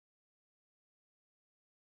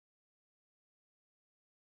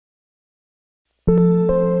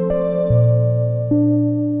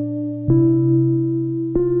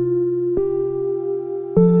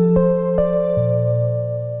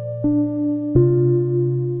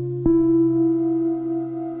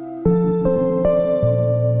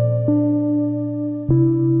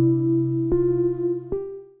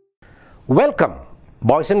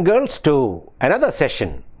boys and girls, to another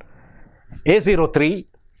session, A03,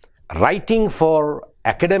 Writing for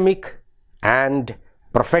Academic and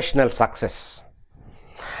Professional Success.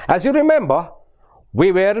 As you remember,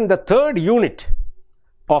 we were in the third unit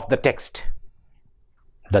of the text.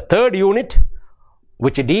 The third unit,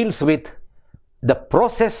 which deals with the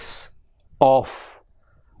process of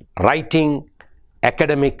writing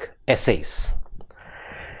academic essays.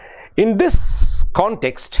 In this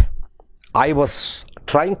context, I was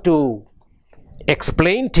trying to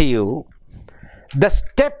explain to you the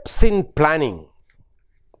steps in planning.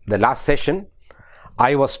 The last session,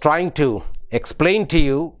 I was trying to explain to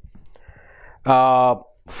you,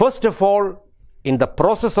 first of all, in the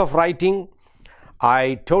process of writing,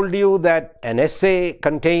 I told you that an essay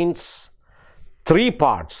contains three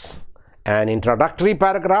parts: an introductory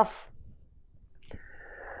paragraph,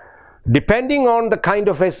 depending on the kind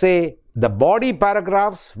of essay, the body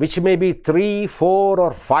paragraphs, which may be 3, 4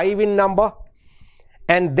 or 5 in number,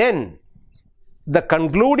 and then the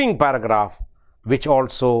concluding paragraph, which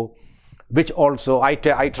also I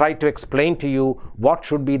tried to explain to you what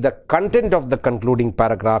should be the content of the concluding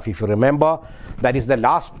paragraph. If you remember, that is the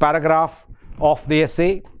last paragraph of the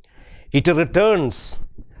essay. It returns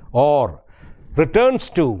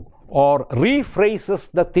to or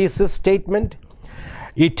rephrases the thesis statement.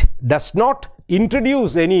 It does not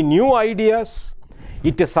introduce any new ideas.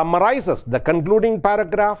 It summarizes the concluding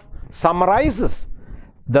paragraph, summarizes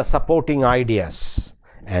the supporting ideas,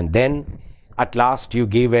 and then at last you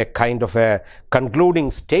give a kind of a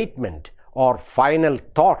concluding statement or final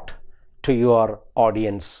thought to your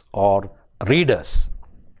audience or readers.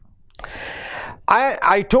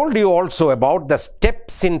 I told you also about the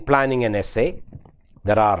steps in planning an essay.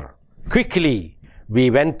 There are, quickly we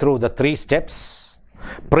went through the 3 steps: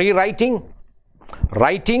 pre-writing,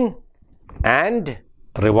 writing and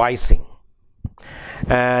revising.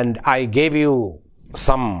 And I gave you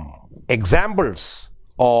some examples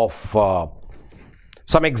of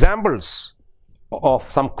some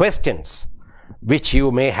questions which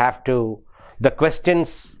you may have to,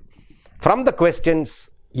 from the questions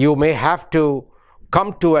you may have to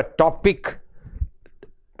come to a topic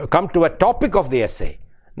of the essay.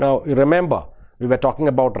 Now you remember, we were talking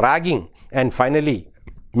about ragging, and finally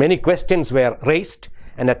many questions were raised,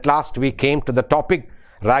 and at last we came to the topic: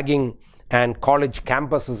 ragging and college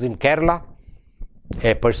campuses in Kerala,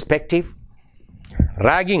 a perspective;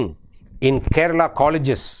 ragging in Kerala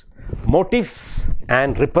colleges, motives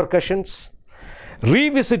and repercussions;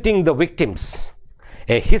 revisiting the victims,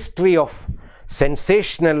 a history of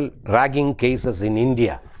sensational ragging cases in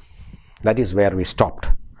India. That is where we stopped.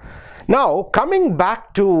 Now coming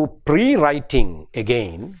back to pre-writing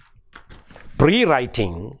again,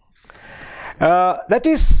 that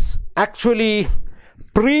is actually,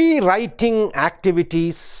 pre-writing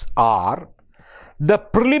activities are the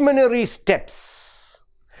preliminary steps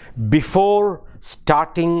before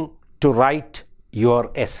starting to write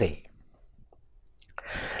your essay.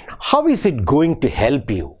 How is it going to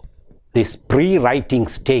help you, this pre-writing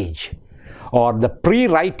stage or the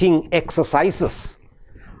pre-writing exercises?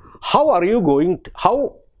 How are they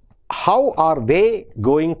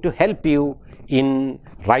going to help you in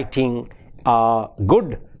writing a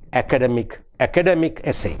good academic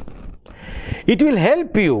essay? It will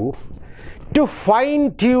help you to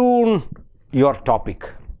fine-tune your topic.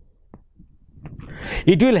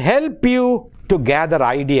 It will help you to gather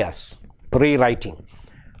ideas. Pre-writing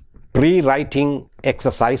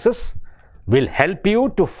exercises will help you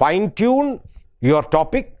to fine-tune your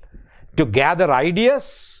topic, to gather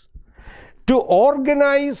ideas, to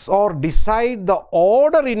organize or decide the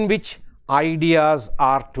order in which ideas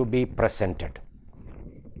are to be presented.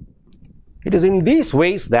 It is in these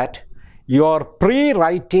ways that your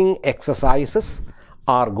pre-writing exercises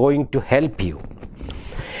are going to help you.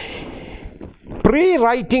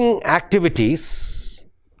 Pre-writing activities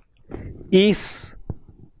is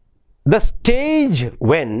the stage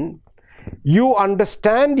when you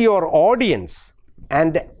understand your audience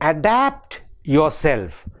and adapt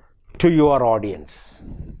yourself to your audience.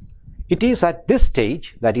 It is at this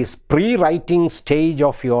stage, that is pre-writing stage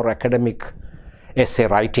of your academic essay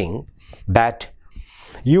writing, that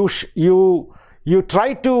you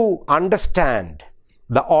try to understand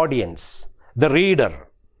the audience, the reader,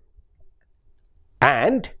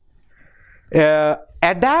 and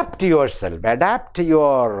adapt yourself, adapt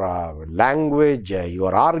your language,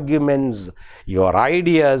 your arguments, your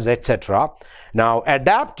ideas, etc. Now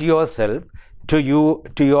adapt yourself to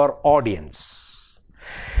your audience.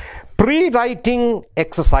 Pre-writing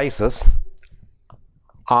exercises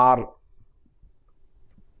are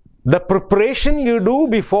the preparation you do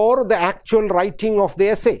before the actual writing of the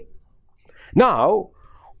essay. Now,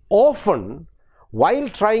 often, while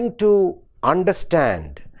trying to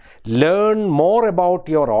understand, learn more about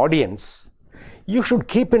your audience, you should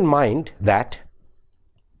keep in mind that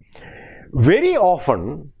very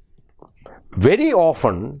often,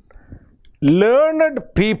 learned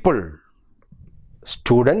people,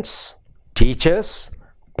 students, teachers,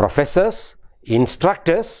 professors,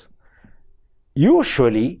 instructors,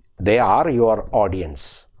 usually they are your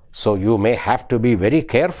audience. So you may have to be very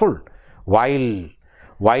careful while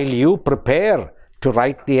you prepare to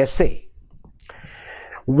write the essay.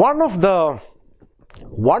 One of the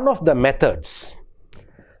methods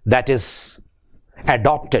that is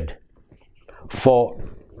adopted for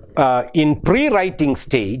in pre-writing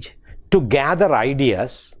stage to gather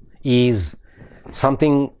ideas is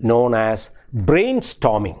something known as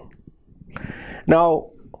brainstorming.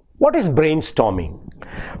 Now, what is brainstorming?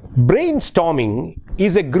 Brainstorming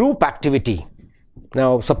is a group activity.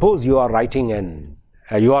 Now, suppose you are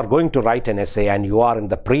you are going to write an essay and you are in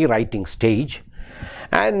the pre-writing stage,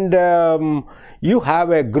 and you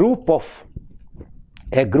have a group of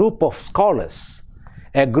scholars,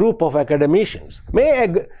 a group of academicians,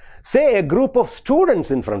 say a group of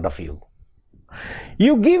students in front of you.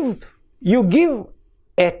 You give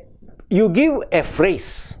a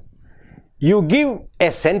phrase, you give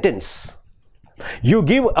a sentence, you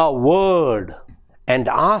give a word, and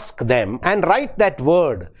ask them, and write that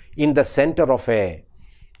word in the center of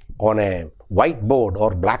on a whiteboard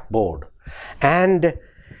or blackboard, and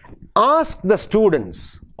ask the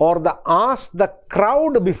students or ask the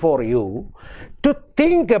crowd before you to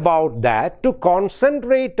think about that, to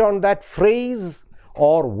concentrate on that phrase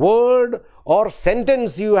or word or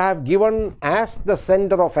sentence you have given as the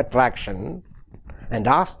center of attraction, and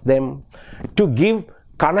ask them to give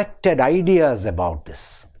connected ideas about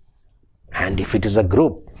this. And if it is a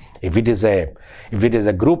group, if it is a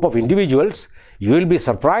group of individuals, you will be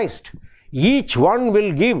surprised. Each one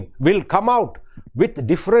will come out with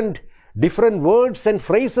different words and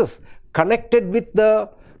phrases connected with the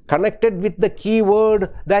keyword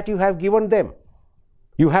that you have given them.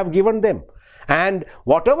 And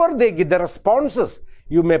whatever they give the responses,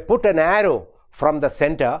 you may put an arrow from the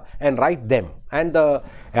center and write them. And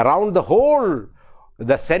around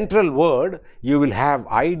the central word, you will have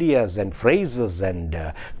ideas and phrases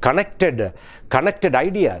and connected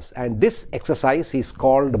ideas. And this exercise is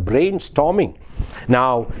called brainstorming.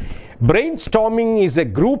 Now, brainstorming is a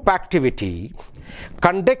group activity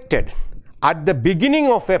conducted at the beginning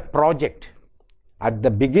of a project. At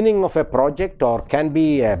the beginning of a project, or can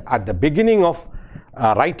be at the beginning of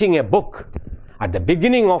writing a book, at the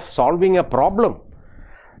beginning of solving a problem,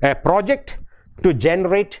 a project to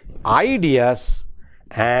generate ideas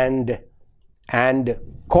and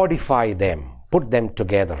codify them, put them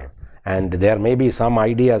together. And there may be some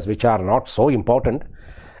ideas which are not so important,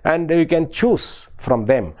 and you can choose from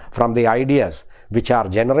them, from the ideas which are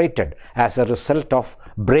generated as a result of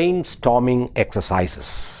brainstorming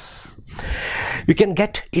exercises. You can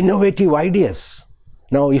get innovative ideas.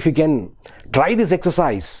 Now, if you can try this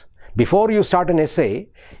exercise before you start an essay,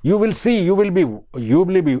 you will be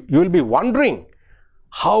wondering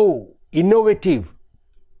how innovative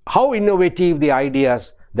the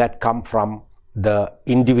ideas that come from the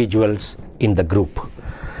individuals in the group.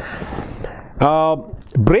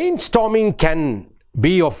 Brainstorming can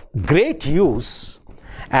be of great use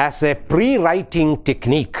as a pre-writing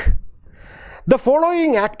technique. The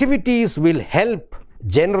following activities will help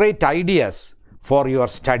generate ideas for your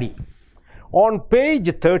study. On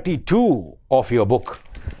page 32 of your book,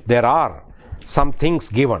 there are some things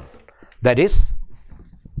given. That is,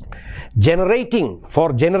 generating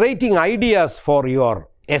ideas for your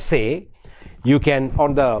essay, you can,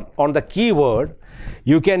 on the keyword,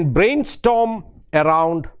 you can brainstorm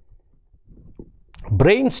around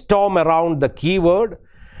the keyword.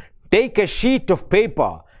 Take a sheet of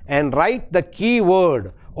paper and write the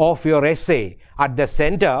keyword of your essay at the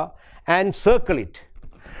center and circle it.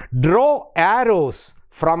 Draw arrows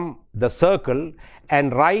from the circle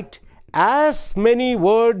and write as many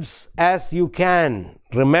words as you can,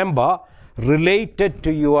 remember, related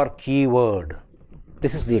to your keyword.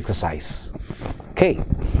 This is the exercise. Okay.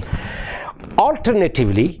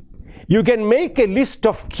 Alternatively, you can make a list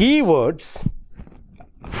of keywords,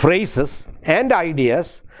 phrases, and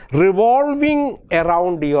ideas revolving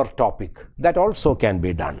around your topic. That also can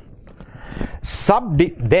be done.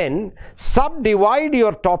 Then subdivide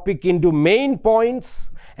your topic into main points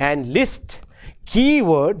and list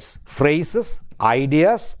keywords, phrases,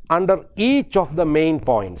 ideas under each of the main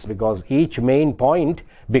points, because each main point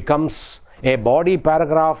becomes a body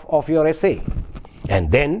paragraph of your essay.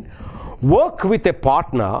 And then work with a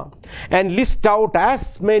partner and list out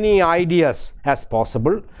as many ideas as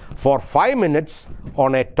possible for 5 minutes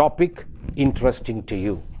on a topic interesting to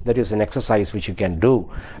you. That is an exercise which you can do,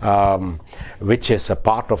 which is a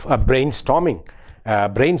part of a brainstorming.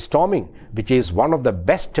 Brainstorming, which is one of the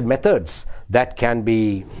best methods that can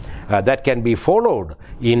be followed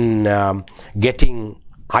in getting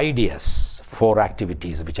ideas for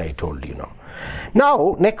activities, which I told you now.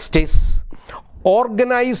 Now, next is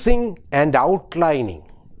organizing and outlining.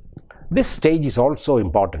 This stage is also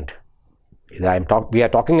important. We are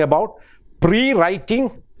talking about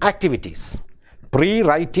pre-writing activities.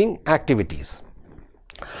 Pre-writing activities.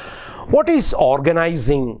 What is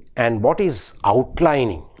organizing and what is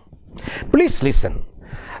outlining? Please listen.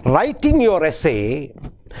 Writing your essay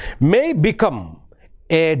may become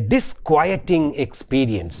a disquieting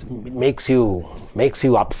experience. It makes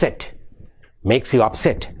you upset.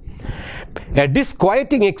 A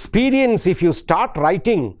disquieting experience if you start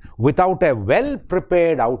writing without a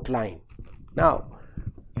well-prepared outline. Now,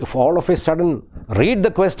 if all of a sudden read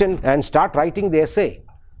the question and start writing the essay,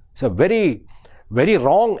 it's a very, very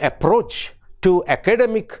wrong approach to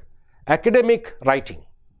academic writing.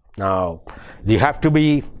 Now, you have to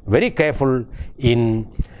be very careful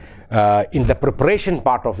in the preparation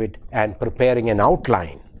part of it and preparing an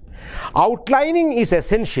outline. Outlining is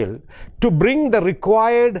essential to bring the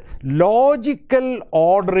required logical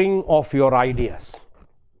ordering of your ideas.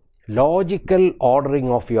 Logical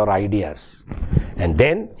ordering of your ideas. And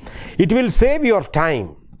then it will save your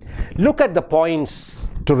time. Look at the points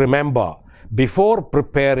to remember before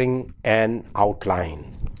preparing an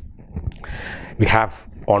outline. We have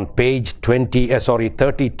on page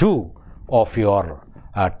 32 of your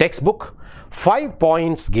textbook 5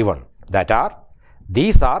 points given.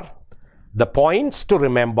 These are the points to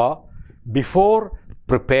remember before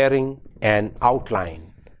preparing an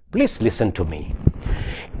outline. Please listen to me.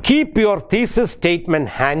 Keep your thesis statement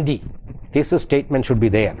handy. Thesis statement should be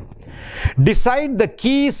there. Decide the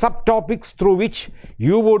key subtopics through which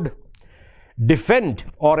you would defend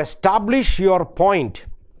or establish your point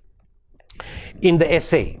in the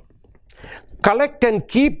essay. Collect and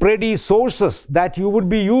keep ready sources that you would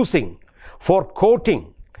be using for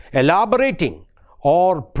quoting, elaborating,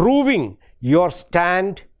 or proving your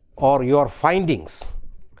stand or your findings.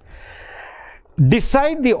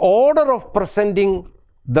 Decide the order of presenting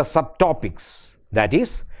the subtopics. That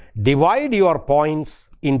is, divide your points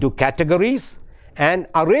into categories and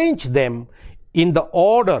arrange them in the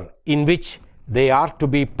order in which they are to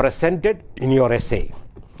be presented in your essay.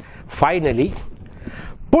 Finally,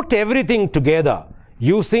 put everything together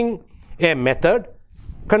using a method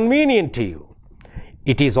convenient to you.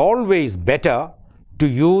 It is always better to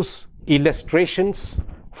use illustrations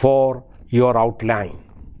for your outline.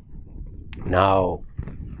 Now,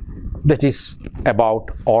 that is about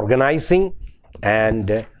organizing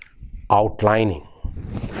and outlining.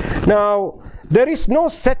 Now, there is no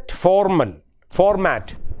set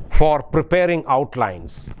format for preparing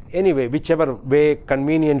outlines. Anyway, whichever way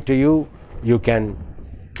convenient to you, you can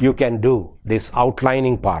do this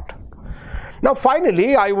outlining part. Now,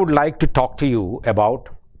 finally, I would like to talk to you about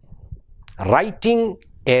writing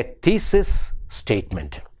a thesis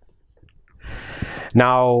statement.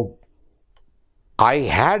 Now, I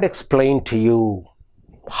had explained to you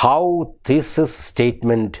how thesis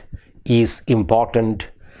statement is important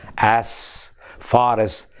as far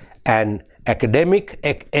as an academic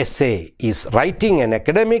essay is, writing an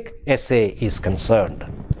academic essay is concerned.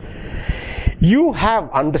 You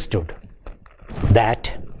have understood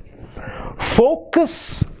that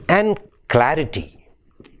focus and clarity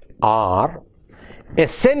are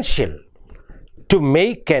essential to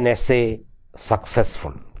make an essay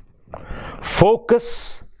successful.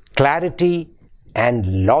 Focus, clarity,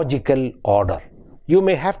 and logical order. You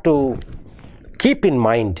may have to keep in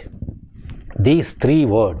mind these 3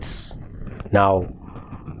 words. Now,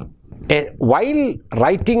 while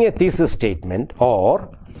writing a thesis statement or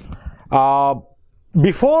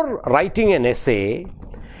before writing an essay,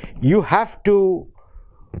 you have to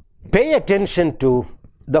pay attention to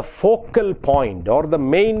the focal point or the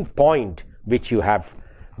main point which you are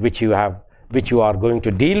going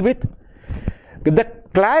to deal with, the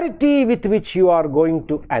clarity with which you are going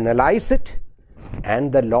to analyze it,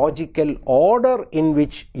 and the logical order in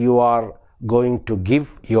which you are going to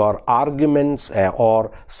give your arguments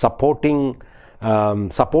or supporting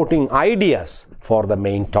ideas for the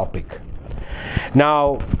main topic.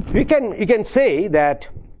 Now, you can say that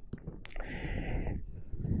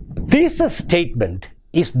thesis statement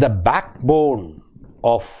is the backbone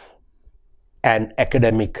of an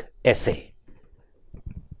academic essay.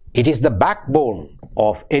 It is the backbone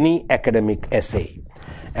of any academic essay.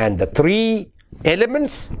 And the three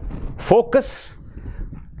elements, focus,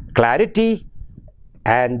 clarity,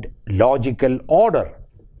 and logical order,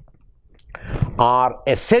 are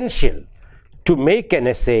essential to make an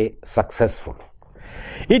essay successful.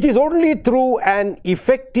 It is only through an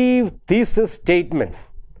effective thesis statement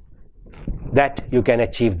that you can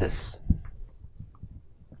achieve this.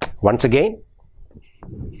 Once again,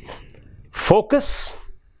 focus,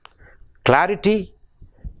 clarity,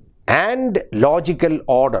 and logical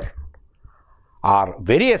order are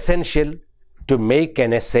very essential to make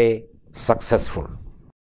an essay successful.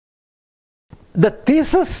 The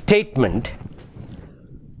thesis statement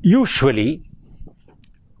usually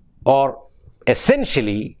or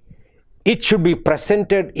essentially it should be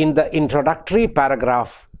presented in the introductory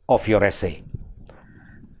paragraph of your essay.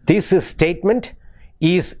 Thesis statement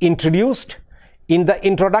is introduced in the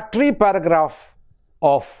introductory paragraph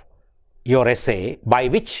of your essay, by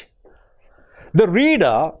which the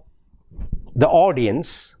reader, the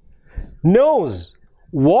audience, knows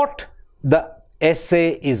what the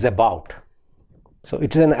essay is about. So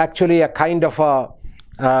it is actually a kind of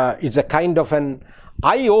an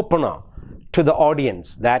eye-opener to the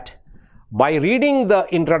audience, that by reading the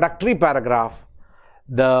introductory paragraph,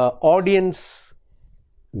 the audience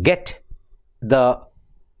get the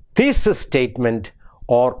thesis statement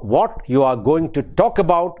or what you are going to talk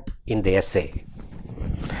about in the essay.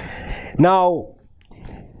 Now,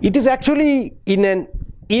 it is actually in an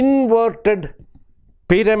inverted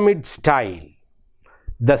pyramid style.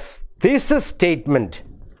 The thesis statement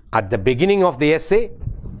at the beginning of the essay.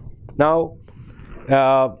 Now,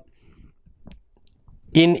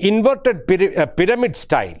 in inverted pyramid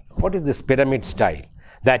style, what is this pyramid style?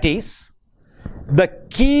 That is, the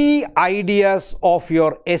key ideas of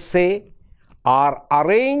your essay are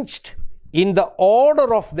arranged in the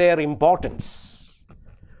order of their importance,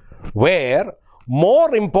 where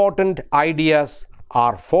more important ideas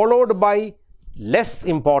are followed by less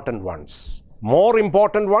important ones, more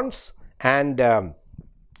important ones on the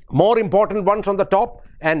top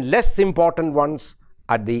and less important ones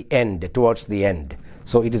at the end, towards the end.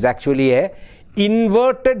 So it is actually a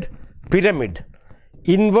inverted pyramid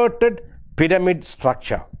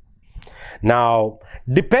structure. Now,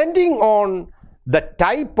 depending on the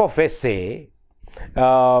type of essay, there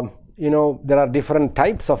are different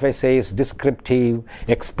types of essays: descriptive,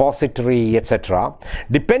 expository, etc.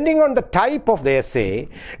 Depending on the type of the essay,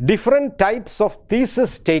 different types of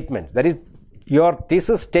thesis statements, that is, your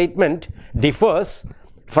thesis statement differs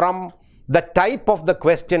from the type of the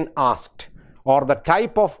question asked or the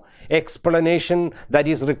type of explanation that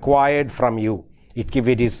is required from you. If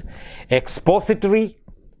it is expository,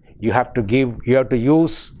 you have to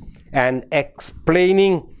use an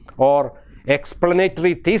explaining or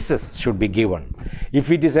explanatory thesis should be given.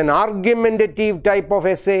 If it is an argumentative type of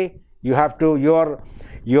essay, you have to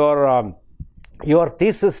your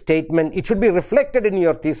thesis statement, it should be reflected in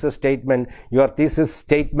your thesis statement. Your thesis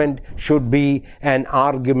statement should be an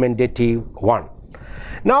argumentative one.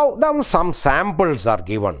 Now, some samples are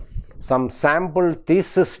given. Some sample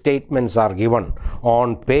thesis statements are given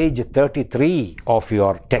on page 33 of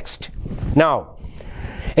your text. Now,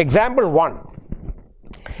 example 1.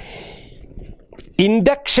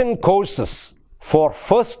 Induction courses for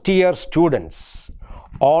first-year students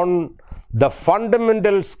on the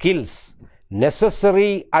fundamental skills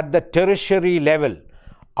necessary at the tertiary level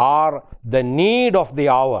are the need of the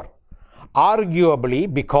hour,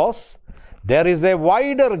 arguably because there is a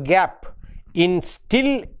wider gap in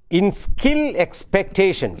skill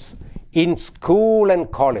expectations in school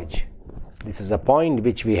and college. This is a point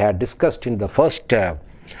which we had discussed in the first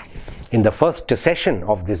session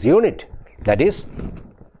of this unit. That is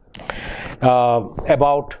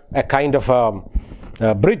about a kind of a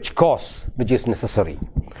bridge course which is necessary.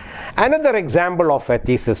 Another example of a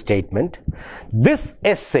thesis statement: this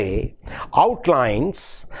essay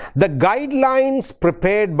outlines the guidelines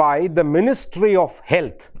prepared by the Ministry of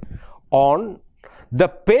Health on the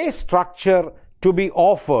pay structure to be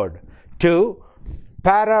offered to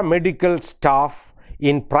paramedical staff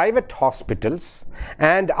in private hospitals,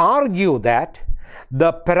 and argue that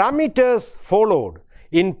the parameters followed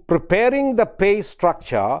in preparing the pay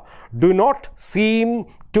structure do not seem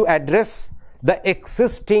to address the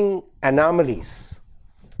existing anomalies.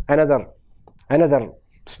 Another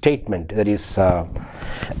statement, that is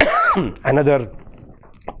another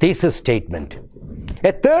thesis statement.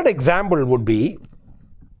 A third example would be: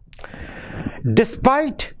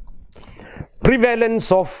 despite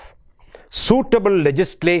prevalence of suitable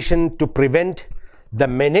legislation to prevent the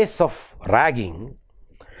menace of ragging,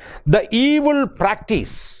 the evil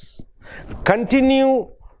practice continue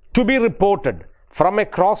to be reported from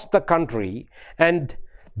across the country, and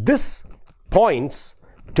this points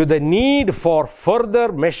to the need for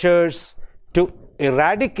further measures to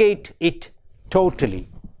eradicate it totally.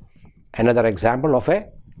 Another example of a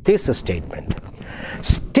thesis statement.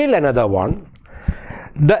 Still another one.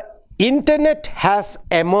 The internet has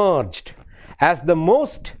emerged as the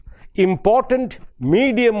most important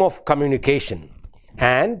medium of communication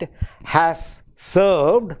and has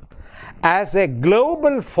served as a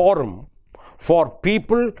global forum for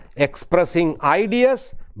people expressing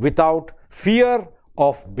ideas without fear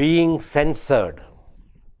of being censored.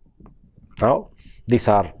 Now, these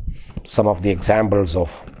are some of the examples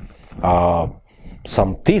of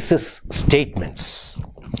some thesis statements.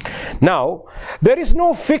 Now, there is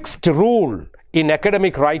no fixed rule in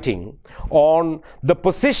academic writing on the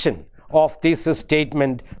position of thesis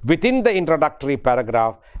statement within the introductory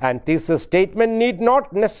paragraph, and thesis statement need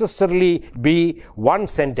not necessarily be one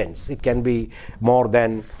sentence. It can be more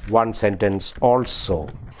than one sentence also.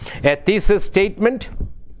 A thesis statement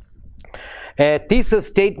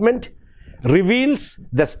reveals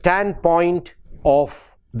the standpoint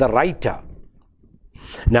of the writer.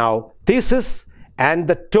 Now, thesis and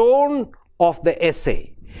the tone of the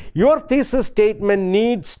essay. Your thesis statement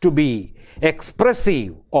needs to be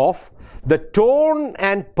expressive of the tone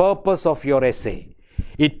and purpose of your essay.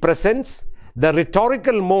 It presents the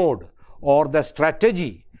rhetorical mode or the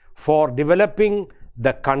strategy for developing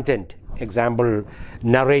the content. Example,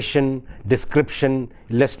 narration, description,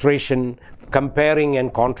 illustration, comparing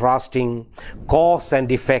and contrasting, cause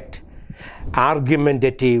and effect,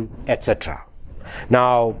 argumentative, etc.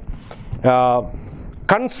 Now,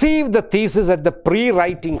 conceive the thesis at the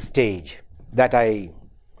pre-writing stage that I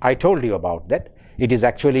told you about. That it is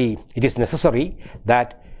necessary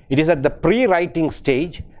that it is at the pre-writing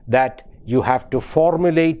stage that you have to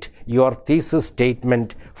formulate your thesis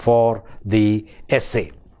statement for the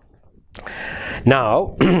essay.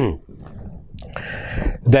 Now,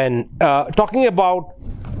 then talking about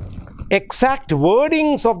exact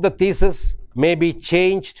wordings of the thesis may be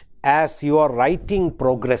changed as your writing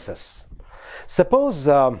progresses. Suppose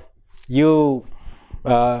you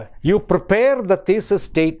prepare the thesis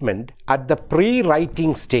statement at the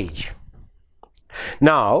pre-writing stage.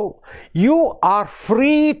 Now, you are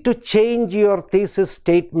free to change your thesis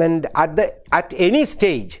statement at any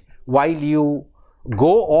stage while you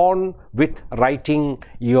go on with writing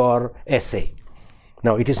your essay.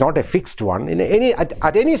 Now, it is not a fixed one.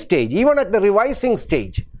 At any stage, even at the revising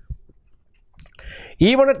stage.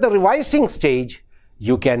 Even at the revising stage,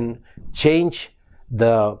 you can change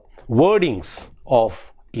the wordings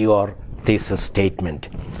of your thesis statement.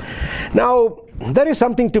 Now, there is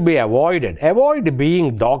something to be avoided. Avoid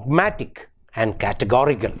being dogmatic and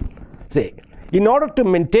categorical. Say, in order to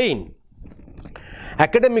maintain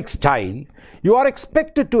academic style, you are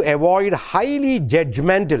expected to avoid highly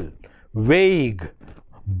judgmental, vague,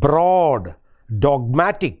 broad,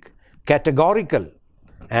 dogmatic, categorical,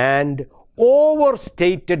 and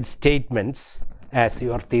overstated statements as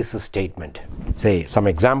your thesis statement. Say, some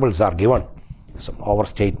examples are given. Some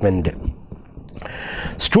overstatement.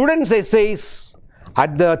 Students' essays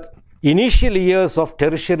at the initial years of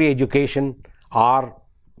tertiary education are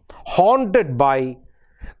haunted by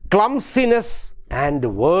clumsiness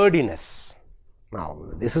and wordiness. Now,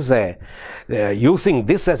 this is using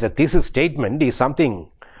this as a thesis statement is something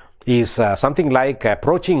like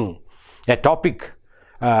approaching a topic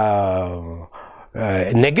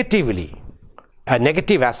negatively, a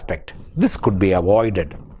negative aspect. This could be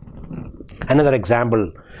avoided. Another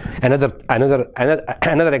example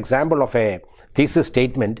of a thesis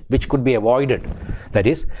statement which could be avoided, that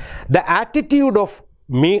is, the attitude of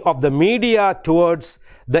the media towards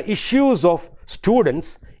the issues of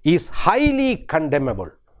students is highly condemnable.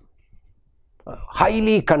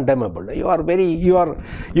 Highly condemnable. You are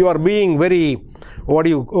being very, what do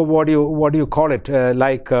you call it?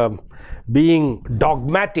 Being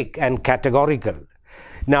dogmatic and categorical.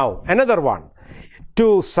 Now, another one.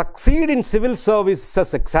 To succeed in civil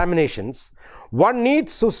services examinations, one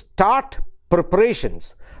needs to start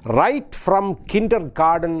preparations right from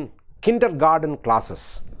kindergarten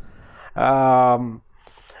classes.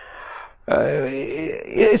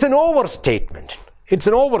 It's an overstatement. It's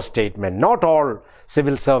an overstatement. Not all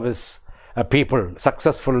civil service people,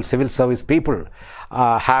 successful civil service people,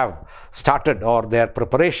 have started or their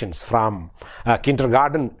preparations from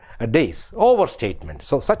kindergarten days. Overstatement.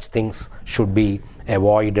 So such things should be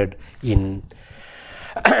avoided in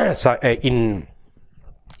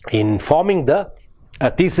forming the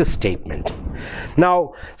thesis statement.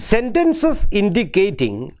 Now, sentences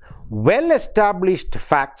indicating well-established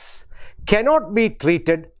facts cannot be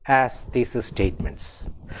treated as thesis statements.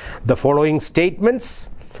 The following statements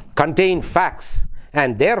contain facts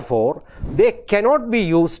and therefore they cannot be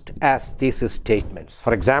used as thesis statements.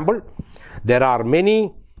 For example, there are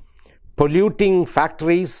many polluting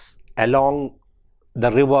factories along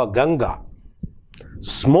the river Ganga.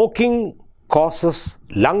 Smoking causes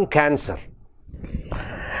lung cancer.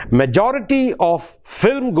 Majority of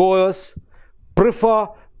film goers prefer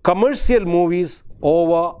commercial movies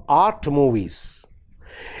over art movies.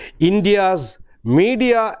 India's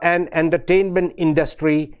media and entertainment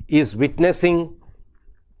industry is witnessing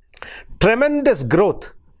tremendous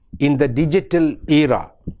growth in the digital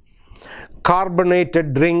era.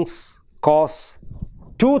 Carbonated drinks cause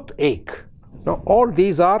toothache. Now, all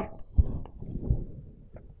these are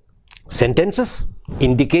sentences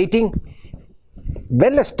indicating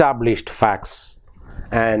well-established facts,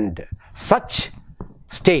 and such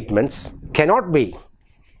statements cannot be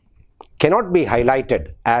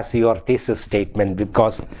highlighted as your thesis statement,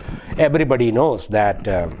 because everybody knows that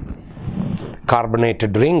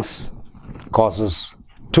carbonated drinks causes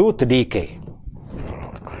tooth decay.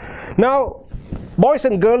 Now, boys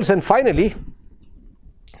and girls, and finally,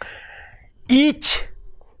 each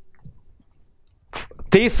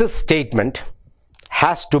thesis statement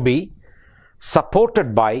has to be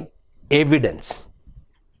supported by evidence,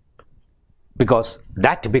 because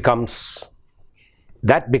that becomes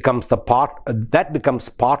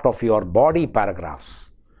part of your body paragraphs.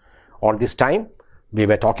 All this time we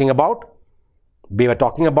were talking about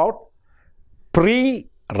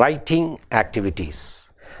pre-writing activities.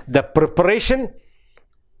 The preparation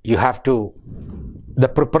that you have to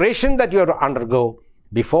undergo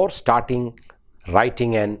before starting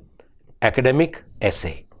writing an academic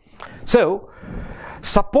essay. So,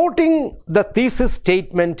 supporting the thesis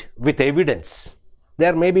statement with evidence.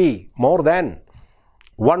 There may be more than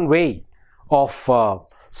one way of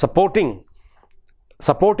supporting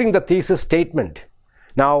the thesis statement.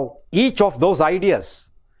 Now, each of those ideas,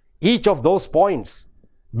 each of those points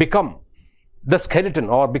become the skeleton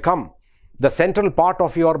or become the central part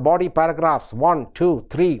of your body paragraphs, 1, 2,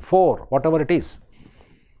 3, 4, whatever it is.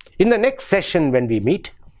 In the next session when we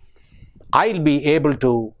meet, I'll be able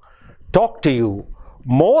to talk to you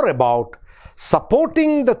more about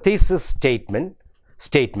supporting the thesis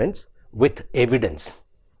statements with evidence.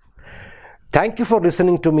 Thank you for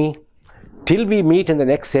listening to me. Till we meet in the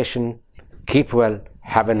next session, keep well,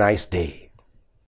 have a nice day.